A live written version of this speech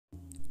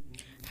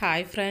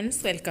Hi friends,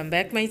 welcome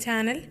back my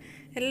channel.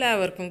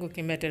 എല്ലാവർക്കും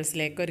cooking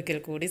പെറ്റൽസിലേക്ക് ഒരിക്കൽ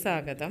കൂടി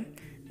സ്വാഗതം.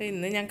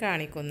 ഇന്ന് ഞാൻ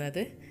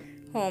കാണിക്കുന്നത്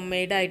ഹോം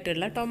മെയ്ഡ്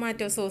ആയിട്ടുള്ള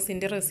ടൊമാറ്റോ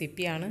സോസിൻ്റെ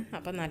റെസിപ്പിയാണ്.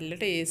 അപ്പോൾ നല്ല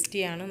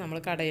ടേസ്റ്റിയാണ്. നമ്മൾ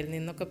കടയിൽ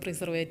നിന്നൊക്കെ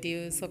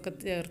പ്രിസർവേറ്റീവ്സൊക്കെ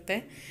ചേർത്ത്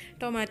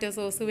ടൊമാറ്റോ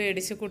സോസ്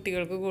മേടിച്ച്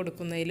കുട്ടികൾക്ക്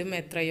കൊടുക്കുന്നതിലും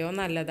എത്രയോ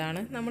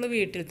നല്ലതാണ് നമ്മൾ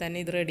വീട്ടിൽ തന്നെ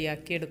ഇത്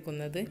റെഡിയാക്കി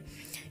എടുക്കുന്നത്.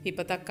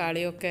 ഇപ്പോൾ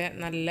തക്കാളിയൊക്കെ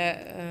നല്ല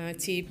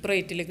ചീപ്പ്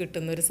റേറ്റിൽ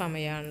കിട്ടുന്നൊരു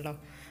സമയമാണല്ലോ.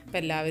 അപ്പോൾ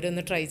എല്ലാവരും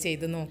ഒന്ന് ട്രൈ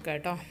ചെയ്ത് നോക്കുക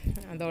കേട്ടോ.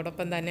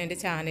 അതോടൊപ്പം തന്നെ എൻ്റെ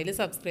ചാനൽ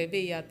സബ്സ്ക്രൈബ്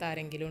ചെയ്യാത്ത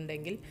ആരെങ്കിലും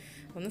ഉണ്ടെങ്കിൽ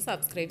ഒന്ന്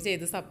സബ്സ്ക്രൈബ്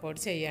ചെയ്ത്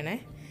സപ്പോർട്ട് ചെയ്യണേ.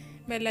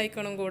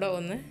 ബെല്ലൈക്കണും കൂടെ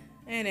ഒന്ന്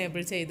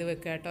എനേബിൾ ചെയ്ത്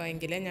വെക്കുക കേട്ടോ.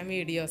 എങ്കിലേ ഞാൻ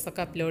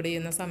വീഡിയോസൊക്കെ അപ്ലോഡ്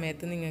ചെയ്യുന്ന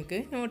സമയത്ത് നിങ്ങൾക്ക്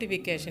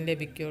നോട്ടിഫിക്കേഷൻ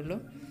ലഭിക്കുകയുള്ളൂ.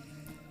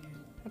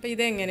 അപ്പോൾ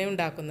ഇതെങ്ങനെ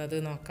ഉണ്ടാക്കുന്നത്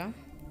നോക്കാം.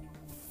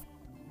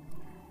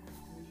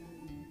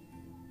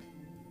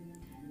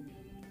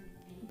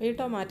 അപ്പോൾ ഈ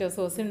ടൊമാറ്റോ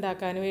സോസ്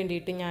ഉണ്ടാക്കാൻ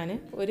വേണ്ടിയിട്ട് ഞാൻ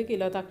 1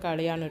 കിലോ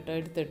തക്കാളിയാണ് കേട്ടോ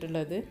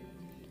എടുത്തിട്ടുള്ളത്.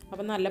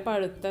 അപ്പോൾ നല്ല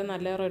പഴുത്ത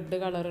നല്ല റെഡ്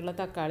കളറുള്ള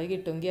തക്കാളി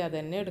കിട്ടുമെങ്കിൽ അത്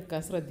തന്നെ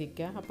എടുക്കാൻ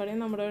ശ്രദ്ധിക്കുക. അപ്പോഴേ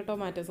നമ്മുടെ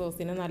ടൊമാറ്റോ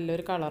സോസിന്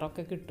നല്ലൊരു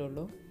കളറൊക്കെ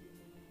കിട്ടുള്ളൂ.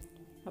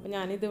 അപ്പോൾ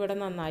ഞാനിതിവിടെ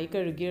നന്നായി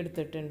കഴുകി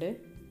എടുത്തിട്ടുണ്ട്.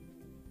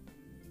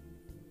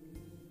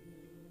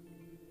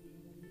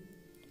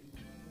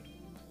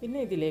 പിന്നെ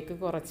ഇതിലേക്ക്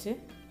കുറച്ച്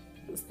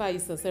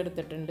സ്പൈസസ്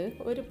എടുത്തിട്ടുണ്ട്.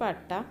 ഒരു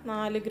പട്ട,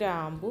 4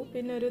 ഗ്രാമ്പു,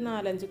 പിന്നെ ഒരു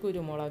 4-5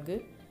 കുരുമുളക്,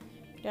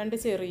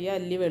 2 ചെറിയ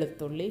അല്ലി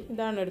വെളുത്തുള്ളി,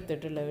 ഇതാണ്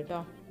എടുത്തിട്ടുള്ളത്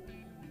കേട്ടോ.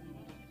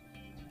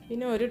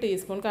 പിന്നെ 1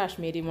 ടീസ്പൂൺ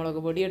കാശ്മീരി മുളക്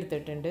പൊടി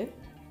എടുത്തിട്ടുണ്ട്.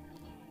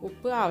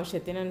 ഉപ്പ്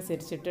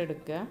ആവശ്യത്തിനനുസരിച്ചിട്ട്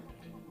എടുക്കുക.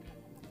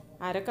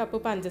 1/2 കപ്പ്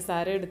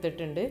പഞ്ചസാര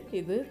എടുത്തിട്ടുണ്ട്.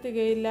 ഇത്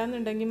തികയില്ല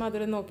എന്നുണ്ടെങ്കിൽ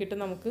മധുരം നോക്കിയിട്ട്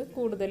നമുക്ക്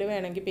കൂടുതൽ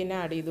വേണമെങ്കിൽ പിന്നെ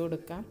ആഡ് ചെയ്ത്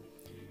കൊടുക്കാം.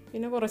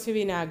 പിന്നെ കുറച്ച്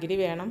വിനാഗിരി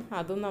വേണം,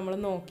 അതും നമ്മൾ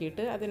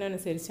നോക്കിയിട്ട്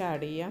അതിനനുസരിച്ച്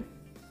ആഡ് ചെയ്യാം.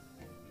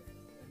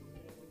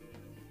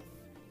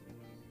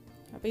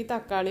 അപ്പോൾ ഈ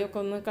തക്കാളിയൊക്കെ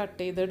ഒന്ന് കട്ട്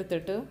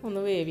ചെയ്തെടുത്തിട്ട്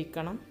ഒന്ന്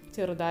വേവിക്കണം.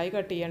 ചെറുതായി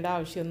കട്ട് ചെയ്യേണ്ട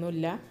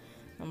ആവശ്യമൊന്നുമില്ല.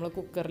 നമ്മൾ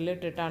കുക്കറിൽ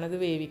ഇട്ടിട്ടാണ് ഇത്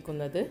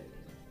വേവിക്കുന്നത്.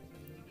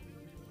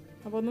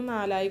 അപ്പോൾ ഒന്ന്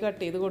 4ആയി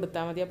കട്ട് ചെയ്ത്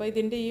കൊടുത്താൽ മതി. അപ്പോൾ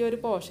ഇതിൻ്റെ ഈ ഒരു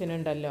പോർഷൻ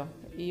ഉണ്ടല്ലോ,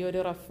 ഈ ഒരു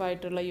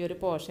റഫായിട്ടുള്ള ഈ ഒരു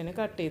പോർഷന്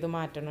കട്ട് ചെയ്ത്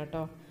മാറ്റണം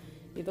കേട്ടോ.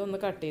 ഇതൊന്ന്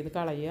കട്ട് ചെയ്ത്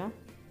കളയുക.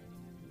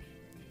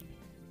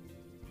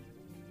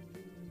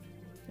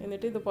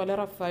 എന്നിട്ട് ഇതുപോലെ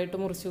റഫായിട്ട്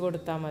മുറിച്ച്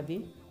കൊടുത്താൽ മതി.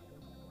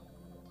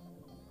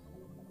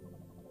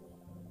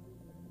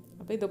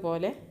 അപ്പോൾ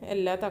ഇതുപോലെ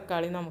എല്ലാ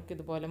തക്കാളിയും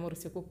നമുക്കിതുപോലെ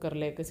മുറിച്ച്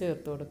കുക്കറിലേക്ക്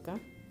ചേർത്ത് കൊടുക്കാം.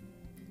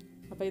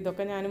 അപ്പോൾ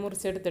ഇതൊക്കെ ഞാൻ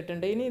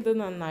മുറിച്ചെടുത്തിട്ടുണ്ട്. ഇനി ഇത്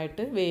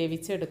നന്നായിട്ട്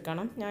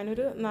വേവിച്ചെടുക്കണം.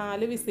 ഞാനൊരു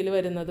 4 വിസിൽ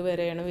വരുന്നത്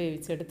വരെയാണ്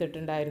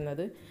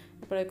വേവിച്ചെടുത്തിട്ടുണ്ടായിരുന്നത്.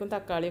 അപ്പോഴേക്കും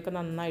തക്കാളിയൊക്കെ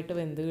നന്നായിട്ട്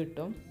വെന്ത്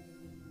കിട്ടും.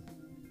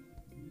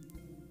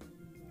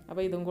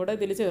 അപ്പോൾ ഇതും കൂടെ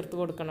ഇതിൽ ചേർത്ത്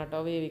കൊടുക്കണം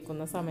കേട്ടോ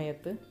വേവിക്കുന്ന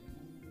സമയത്ത്.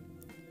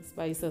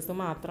 സ്പൈസസ്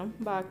മാത്രം,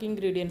 ബാക്കി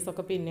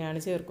ഇൻഗ്രീഡിയൻസൊക്കെ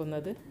പിന്നെയാണ്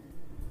ചേർക്കുന്നത്.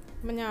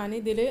 അപ്പോൾ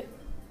ഞാനിതിൽ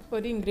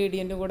ഒരു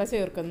ഇൻഗ്രീഡിയൻറ്റും കൂടെ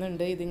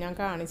ചേർക്കുന്നുണ്ട്. ഇത് ഞാൻ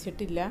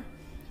കാണിച്ചിട്ടില്ല.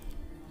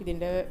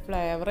 ഇതിൻ്റെ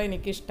ഫ്ലേവർ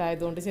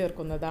എനിക്കിഷ്ടമായതുകൊണ്ട്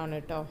ചേർക്കുന്നതാണ്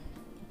കേട്ടോ.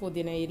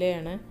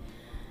 പുതിനയിലയാണ്.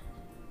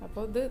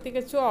 അപ്പോൾ ഇത്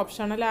തികച്ചും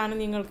ഓപ്ഷണലാണ്.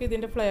 നിങ്ങൾക്ക്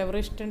ഇതിൻ്റെ ഫ്ലേവർ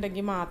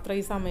ഇഷ്ടമുണ്ടെങ്കിൽ മാത്രം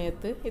ഈ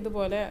സമയത്ത്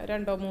ഇതുപോലെ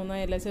 2-3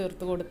 ഇല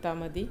ചേർത്ത് കൊടുത്താൽ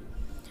മതി.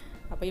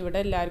 അപ്പോൾ ഇവിടെ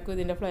എല്ലാവർക്കും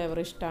ഇതിൻ്റെ ഫ്ലേവർ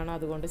ഇഷ്ടമാണ്,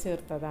 അതുകൊണ്ട്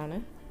ചേർത്തതാണ്.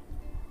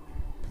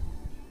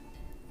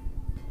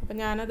 അപ്പോൾ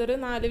ഞാനതൊരു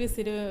 4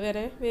 വിസിൽ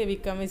വരെ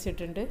വേവിക്കാൻ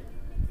വെച്ചിട്ടുണ്ട്.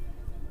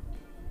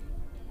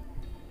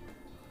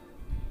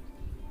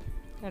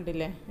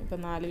 കണ്ടില്ലേ, ഇപ്പോൾ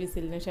 4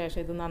 വിസിലിന് ശേഷം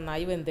ഇത്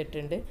നന്നായി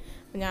വെന്തിട്ടുണ്ട്.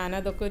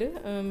 ഞാനതൊക്കെ ഒരു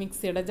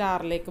മിക്സിയുടെ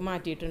ജാറിലേക്ക്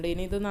മാറ്റിയിട്ടുണ്ട്.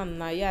 ഇനി ഇത്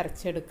നന്നായി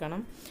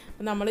അരച്ചെടുക്കണം.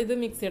 അപ്പോൾ നമ്മളിത്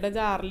മിക്സിയുടെ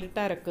ജാറിലിട്ട്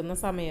അരക്കുന്ന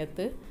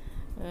സമയത്ത്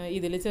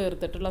ഇതിൽ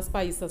ചേർത്തിട്ടുള്ള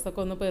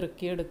സ്പൈസസൊക്കെ ഒന്ന്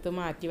പെറുക്കിയെടുത്ത്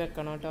മാറ്റി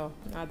വെക്കണം കേട്ടോ.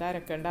 അത്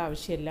അരക്കേണ്ട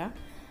ആവശ്യമില്ല.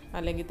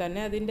 അല്ലെങ്കിൽ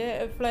തന്നെ അതിൻ്റെ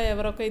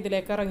ഫ്ലേവറൊക്കെ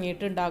ഇതിലേക്ക്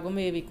ഇറങ്ങിയിട്ടുണ്ടാകും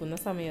വേവിക്കുന്ന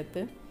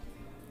സമയത്ത്.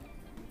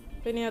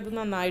 പിന്നെ അത്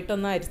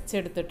നന്നായിട്ടൊന്ന്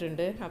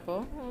അരിച്ചെടുത്തിട്ടുണ്ട്. അപ്പോൾ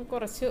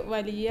കുറച്ച്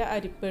വലിയ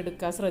അരിപ്പ്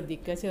എടുക്കാൻ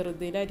ശ്രദ്ധിക്കുക.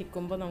 ചെറുതിൽ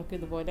അരിക്കുമ്പോൾ നമുക്ക്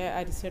ഇതുപോലെ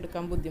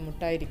അരിച്ചെടുക്കാൻ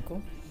ബുദ്ധിമുട്ടായിരിക്കും.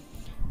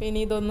 പിന്നെ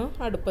ഇതൊന്ന്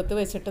അടുപ്പത്ത്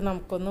വെച്ചിട്ട്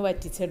നമുക്കൊന്ന്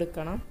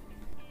വറ്റിച്ചെടുക്കണം.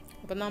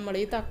 അപ്പോൾ നമ്മൾ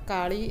ഈ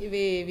തക്കാളി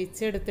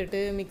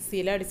വേവിച്ചെടുത്തിട്ട്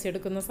മിക്സിയിൽ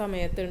അടിച്ചെടുക്കുന്ന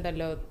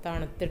സമയത്തുണ്ടല്ലോ,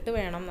 തണുത്തിട്ട്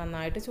വേണം,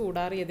 നന്നായിട്ട്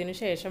ചൂടാറിയതിന്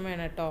ശേഷം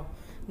വേണം കേട്ടോ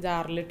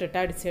ജാറിലിട്ടിട്ട്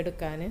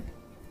അടിച്ചെടുക്കാൻ.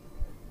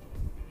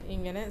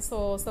 ഇങ്ങനെ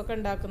സോസൊക്കെ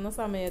ഉണ്ടാക്കുന്ന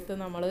സമയത്ത്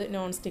നമ്മൾ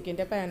നോൺ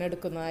സ്റ്റിക്കിൻ്റെ പാൻ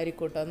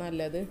എടുക്കുന്നതായിരിക്കും കേട്ടോ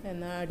നല്ലത്.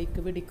 എന്നാൽ അടിക്ക്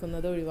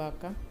പിടിക്കുന്നത്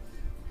ഒഴിവാക്കാം.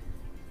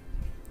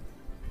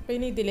 അപ്പോൾ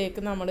ഇനി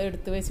ഇതിലേക്ക് നമ്മൾ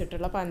എടുത്ത്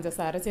വെച്ചിട്ടുള്ള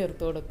പഞ്ചസാര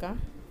ചേർത്ത് കൊടുക്കാം.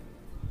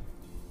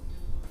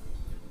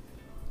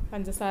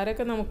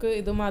 പഞ്ചസാരയൊക്കെ നമുക്ക്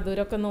ഇത്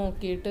മധുരമൊക്കെ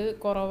നോക്കിയിട്ട്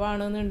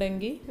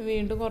കുറവാണെന്നുണ്ടെങ്കിൽ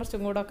വീണ്ടും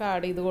കുറച്ചും കൂടെ ഒക്കെ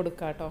ആഡ് ചെയ്ത്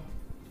കൊടുക്കാം കേട്ടോ.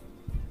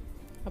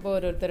 അപ്പോൾ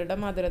ഓരോരുത്തരുടെ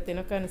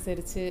മധുരത്തിനൊക്കെ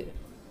അനുസരിച്ച്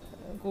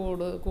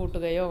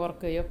കൂട്ടുകയോ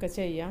കുറക്കുകയോ ഒക്കെ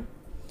ചെയ്യാം.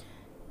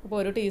 അപ്പോൾ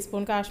 1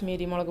 ടീസ്പൂൺ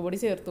കാശ്മീരി മുളക് പൊടി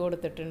ചേർത്ത്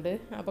കൊടുത്തിട്ടുണ്ട്.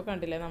 അപ്പോൾ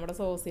കണ്ടില്ലേ, നമ്മുടെ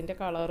സോസിൻ്റെ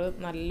കളറ്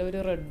നല്ലൊരു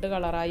റെഡ്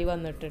കളറായി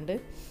വന്നിട്ടുണ്ട്.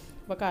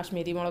 അപ്പോൾ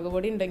കാശ്മീരി മുളക്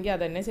പൊടി ഉണ്ടെങ്കിൽ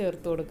അതന്നെ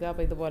ചേർത്ത് കൊടുക്കുക.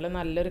 അപ്പോൾ ഇതുപോലെ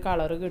നല്ലൊരു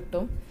കളറ്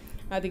കിട്ടും.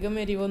 അധികം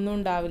എരിവൊന്നും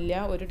ഉണ്ടാവില്ല.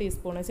 1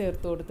 ടീസ്പൂണേ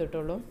ചേർത്ത്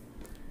കൊടുത്തിട്ടുള്ളൂ.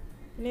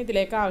 പിന്നെ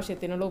ഇതിലേക്ക്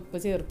ആവശ്യത്തിനുള്ള ഉപ്പ്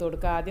ചേർത്ത്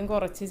കൊടുക്കുക. ആദ്യം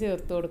കുറച്ച്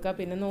ചേർത്ത് കൊടുക്കുക.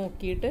 പിന്നെ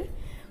നോക്കിയിട്ട്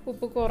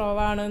ഉപ്പ്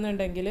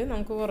കുറവാണെന്നുണ്ടെങ്കിൽ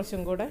നമുക്ക്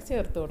കുറച്ചും കൂടെ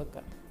ചേർത്ത്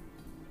കൊടുക്കാം.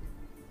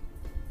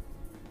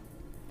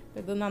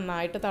 ഇത്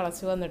നന്നായിട്ട്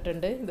തിളച്ച്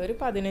വന്നിട്ടുണ്ട്. ഇതൊരു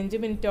 15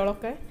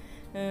 മിനിറ്റോളമൊക്കെ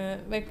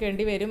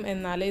വെക്കേണ്ടി വരും,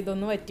 എന്നാലേ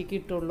ഇതൊന്ന് വറ്റി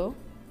കിട്ടുള്ളൂ.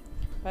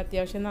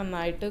 അത്യാവശ്യം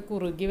നന്നായിട്ട്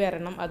കുറുകി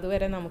വരണം,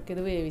 അതുവരെ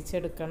നമുക്കിത്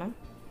വേവിച്ചെടുക്കണം.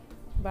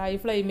 ഹൈ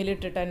ഫ്ലെയിമിൽ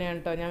ഇട്ടിട്ട് തന്നെയാണ്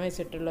കേട്ടോ ഞാൻ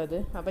വെച്ചിട്ടുള്ളത്.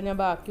 അപ്പോൾ ഞാൻ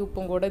ബാക്കി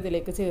ഉപ്പും കൂടെ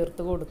ഇതിലേക്ക്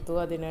ചേർത്ത് കൊടുത്തു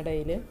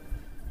അതിനിടയിൽ.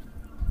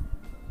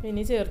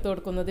 ഇനി ചേർത്ത്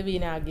കൊടുക്കുന്നത്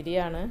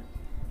വിനാഗിരിയാണ്.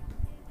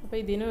 അപ്പോൾ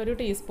ഇതിന് 1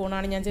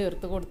 ടീസ്പൂണാണ് ഞാൻ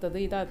ചേർത്ത് കൊടുത്തത്.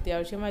 ഇത്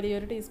അത്യാവശ്യം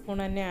വലിയൊരു ടീസ്പൂൺ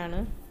തന്നെയാണ്.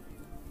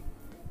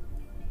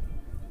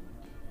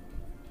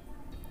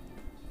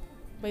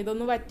 അപ്പോൾ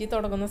ഇതൊന്ന് വറ്റി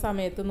തുടങ്ങുന്ന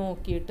സമയത്ത്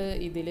നോക്കിയിട്ട്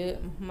ഇതിൽ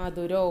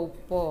മധുരമോ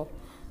ഉപ്പോ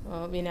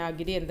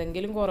വിനാഗിരി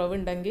എന്തെങ്കിലും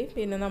കുറവുണ്ടെങ്കിൽ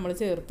പിന്നെ നമ്മൾ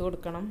ചേർത്ത്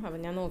കൊടുക്കണം. അപ്പോൾ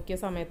ഞാൻ നോക്കിയ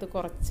സമയത്ത്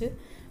കുറച്ച്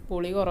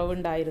പുളി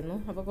കുറവുണ്ടായിരുന്നു.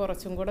 അപ്പോൾ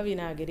കുറച്ചും കൂടെ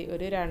വിനാഗിരി,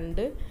 ഒരു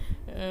 2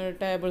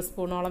 ടേബിൾ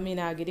സ്പൂണോളം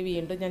വിനാഗിരി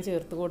വീണ്ടും ഞാൻ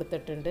ചേർത്ത്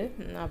കൊടുത്തിട്ടുണ്ട്.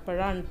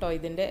 അപ്പോഴാണ് കേട്ടോ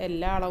ഇതിൻ്റെ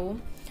എല്ലാ അളവും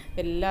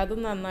എല്ലാതും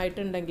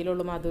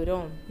നന്നായിട്ടുണ്ടെങ്കിലുള്ളൂ,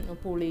 മധുരവും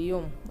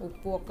പുളിയും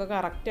ഉപ്പും ഒക്കെ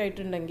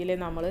കറക്റ്റായിട്ടുണ്ടെങ്കിലേ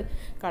നമ്മൾ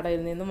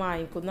കടയിൽ നിന്ന്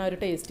വാങ്ങിക്കുന്ന ഒരു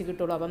ടേസ്റ്റ്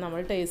കിട്ടുള്ളൂ. അപ്പോൾ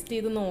നമ്മൾ ടേസ്റ്റ്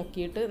ചെയ്ത്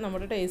നോക്കിയിട്ട്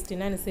നമ്മുടെ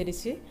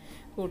ടേസ്റ്റിനനുസരിച്ച്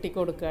കൂട്ടി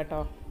കൊടുക്കുക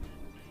കേട്ടോ.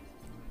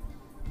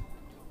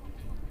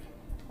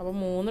 അപ്പോൾ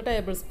 3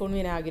 ടേബിൾ സ്പൂൺ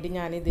വിനാഗിരി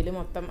ഞാൻ ഇതിൽ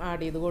മൊത്തം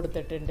ആഡ് ചെയ്ത്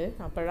കൊടുത്തിട്ടുണ്ട്.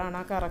 അപ്പോഴാണ്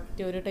ആ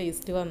കറക്റ്റ് ഒരു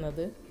ടേസ്റ്റ്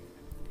വന്നത്.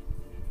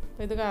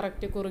 അപ്പോൾ ഇത്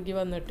കറക്റ്റ് കുറുകി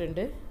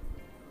വന്നിട്ടുണ്ട്.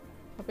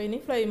 അപ്പോൾ ഇനി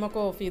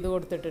ഫ്ലെയിമൊക്കെ ഓഫ് ചെയ്ത്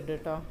കൊടുത്തിട്ടുണ്ട്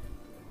കേട്ടോ.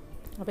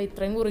 അപ്പോൾ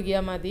ഇത്രയും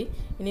കുറുകിയാൽ മതി.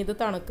 ഇനി ഇത്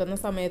തണുക്കുന്ന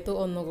സമയത്ത്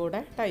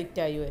ഒന്നുകൂടെ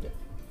ടൈറ്റായി വരും.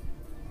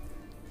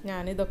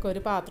 ഞാനിതൊക്കെ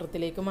ഒരു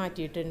പാത്രത്തിലേക്ക്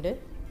മാറ്റിയിട്ടുണ്ട്,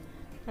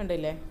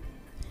 കണ്ടില്ലേ.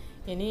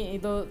 ഇനി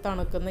ഇത്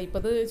തണുക്കുന്ന, ഇപ്പോൾ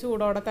ഇത്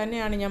ചൂടോടെ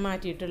തന്നെയാണ് ഞാൻ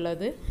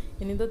മാറ്റിയിട്ടുള്ളത്.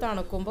 ഇനി ഇത്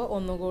തണുക്കുമ്പോൾ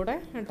ഒന്നുകൂടെ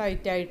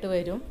ടൈറ്റായിട്ട്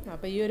വരും.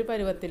 അപ്പോൾ ഈ ഒരു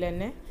പരുവത്തിൽ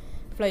തന്നെ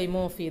ഫ്ലെയിം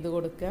ഓഫ് ചെയ്ത്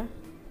കൊടുക്കുക.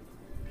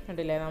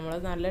 കണ്ടില്ലേ, നമ്മൾ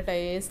നല്ല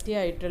ടേസ്റ്റി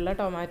ആയിട്ടുള്ള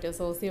ടൊമാറ്റോ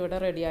സോസ് ഇവിടെ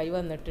റെഡിയായി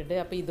വന്നിട്ടുണ്ട്.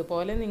 അപ്പോൾ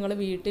ഇതുപോലെ നിങ്ങൾ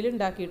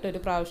വീട്ടിലുണ്ടാക്കിയിട്ട് ഒരു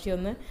പ്രാവശ്യം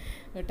ഒന്ന്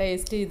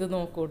ടേസ്റ്റ് ചെയ്ത്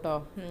നോക്കൂ കേട്ടോ.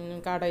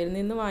 കടയിൽ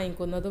നിന്ന്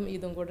വാങ്ങിക്കുന്നതും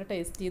ഇതും കൂടെ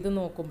ടേസ്റ്റ് ചെയ്ത്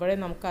നോക്കുമ്പോഴേ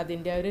നമുക്ക്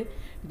അതിൻ്റെ ഒരു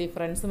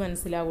ഡിഫറൻസ്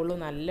മനസ്സിലാവുള്ളൂ.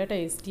 നല്ല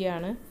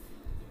ടേസ്റ്റിയാണ്.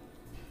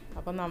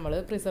 അപ്പം നമ്മൾ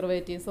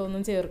പ്രിസർവേറ്റീവ്സ്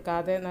ഒന്നും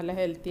ചേർക്കാതെ നല്ല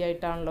ഹെൽത്തി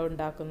ആയിട്ടാണല്ലോ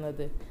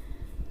ഉണ്ടാക്കുന്നത്.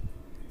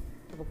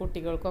 അപ്പോൾ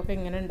കുട്ടികൾക്കൊക്കെ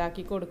ഇങ്ങനെ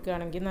ഉണ്ടാക്കി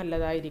കൊടുക്കുകയാണെങ്കിൽ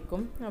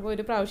നല്ലതായിരിക്കും. അപ്പോൾ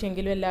ഒരു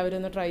പ്രാവശ്യമെങ്കിലും എല്ലാവരും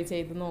ഒന്ന് ട്രൈ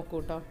ചെയ്ത് നോക്കൂ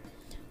കേട്ടോ.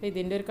 അപ്പോൾ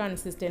ഇതിൻ്റെ ഒരു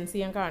കൺസിസ്റ്റൻസി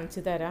ഞാൻ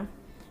കാണിച്ചു തരാം.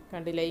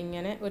 കണ്ടില്ലേ,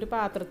 ഇങ്ങനെ ഒരു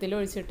പാത്രത്തിൽ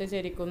ഒഴിച്ചിട്ട്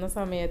ചെരിക്കുന്ന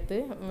സമയത്ത്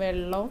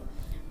വെള്ളവും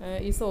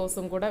ഈ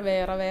സോസും കൂടെ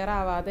വേറെ വേറെ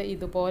ആവാതെ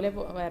ഇതുപോലെ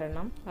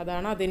വരണം.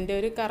 അതാണ് അതിൻ്റെ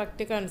ഒരു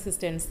കറക്റ്റ്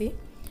കൺസിസ്റ്റൻസി.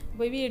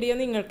 അപ്പോൾ ഈ വീഡിയോ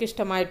നിങ്ങൾക്ക്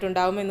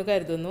ഇഷ്ടമായിട്ടുണ്ടാവുമെന്ന്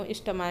കരുതുന്നു.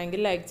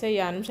 ഇഷ്ടമായെങ്കിൽ ലൈക്ക്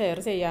ചെയ്യാനും ഷെയർ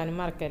ചെയ്യാനും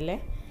മറക്കല്ലേ.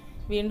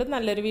 വീണ്ടും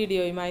നല്ലൊരു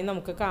വീഡിയോയുമായി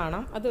നമുക്ക്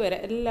കാണാം. അതുവരെ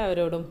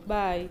എല്ലാവരോടും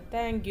ബൈ.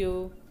 Thank you.